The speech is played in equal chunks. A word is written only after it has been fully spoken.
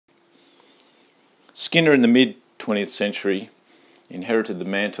Skinner in the mid-20th century inherited the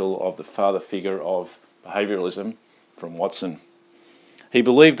mantle of the father figure of behaviouralism from Watson. He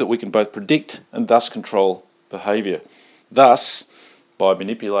believed that we can both predict and thus control behaviour. Thus, by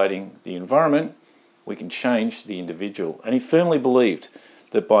manipulating the environment, we can change the individual. And he firmly believed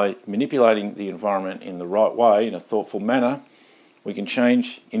that by manipulating the environment in the right way, in a thoughtful manner, we can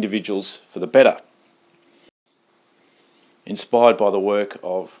change individuals for the better. Inspired by the work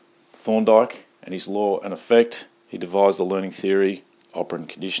of Thorndike and his law and effect, he devised the learning theory, operant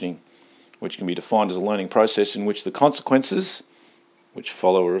conditioning, which can be defined as a learning process in which the consequences, which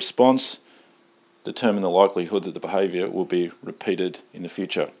follow a response, determine the likelihood that the behaviour will be repeated in the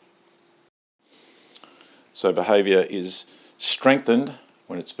future. So behaviour is strengthened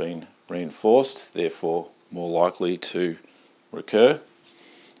when it's been reinforced, therefore more likely to recur,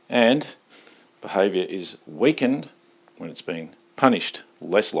 and behaviour is weakened when it's been punished,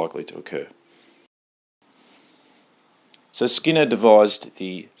 less likely to occur. So Skinner devised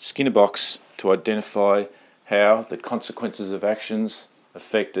the Skinner box to identify how the consequences of actions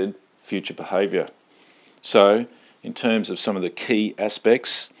affected future behaviour. So, in terms of some of the key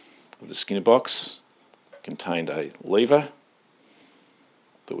aspects of the Skinner box, it contained a lever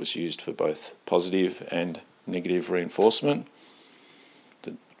that was used for both positive and negative reinforcement.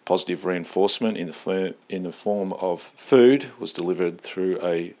 The positive reinforcement in the form of food was delivered through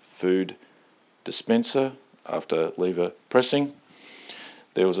a food dispenser after lever pressing.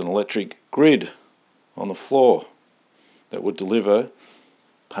 There was an electric grid on the floor that would deliver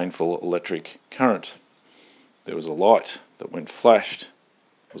painful electric current. There was a light that, when flashed,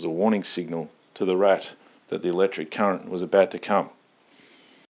 was a warning signal to the rat that the electric current was about to come.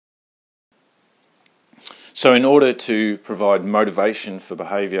 So in order to provide motivation for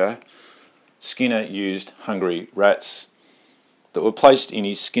behaviour, Skinner used hungry rats that were placed in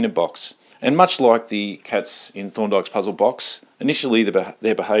his Skinner box. And much like the cats in Thorndike's puzzle box, initially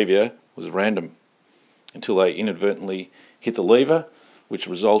their behaviour was random until they inadvertently hit the lever, which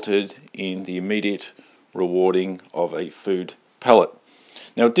resulted in the immediate rewarding of a food pellet.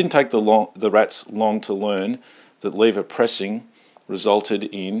 Now, it didn't take the rats long to learn that lever pressing resulted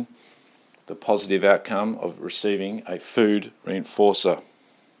in the positive outcome of receiving a food reinforcer.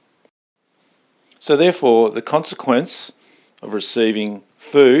 So therefore, the consequence of receiving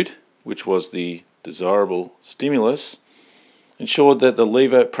food, which was the desirable stimulus, ensured that the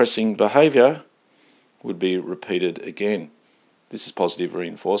lever pressing behaviour would be repeated again. This is positive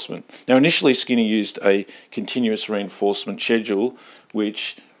reinforcement. Now, initially Skinner used a continuous reinforcement schedule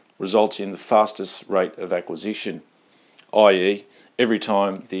which results in the fastest rate of acquisition, i.e. every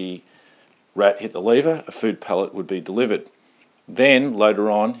time the rat hit the lever, a food pellet would be delivered. Then, later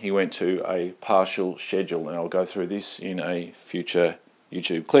on, he went to a partial schedule, and I'll go through this in a future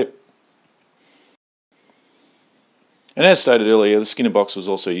YouTube clip. And as stated earlier, the Skinner box was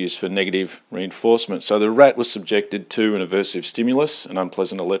also used for negative reinforcement. So the rat was subjected to an aversive stimulus, an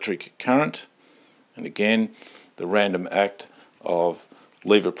unpleasant electric current, and again, the random act of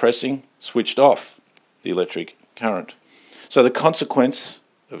lever pressing switched off the electric current. So the consequence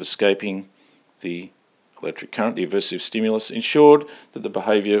of escaping the electric current, the aversive stimulus, ensured that the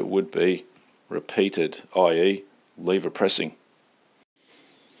behaviour would be repeated, i.e. lever pressing.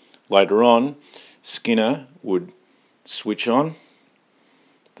 Later on, Skinner would switch on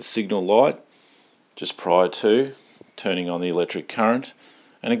the signal light just prior to turning on the electric current,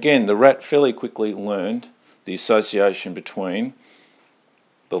 and again the rat fairly quickly learned the association between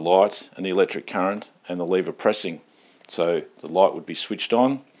the light and the electric current and the lever pressing. So the light would be switched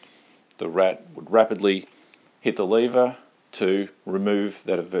on, the rat would rapidly hit the lever to remove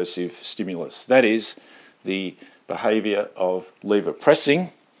that aversive stimulus. That is, the behaviour of lever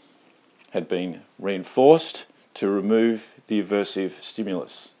pressing had been reinforced to remove the aversive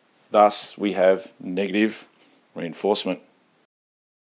stimulus. Thus, we have negative reinforcement.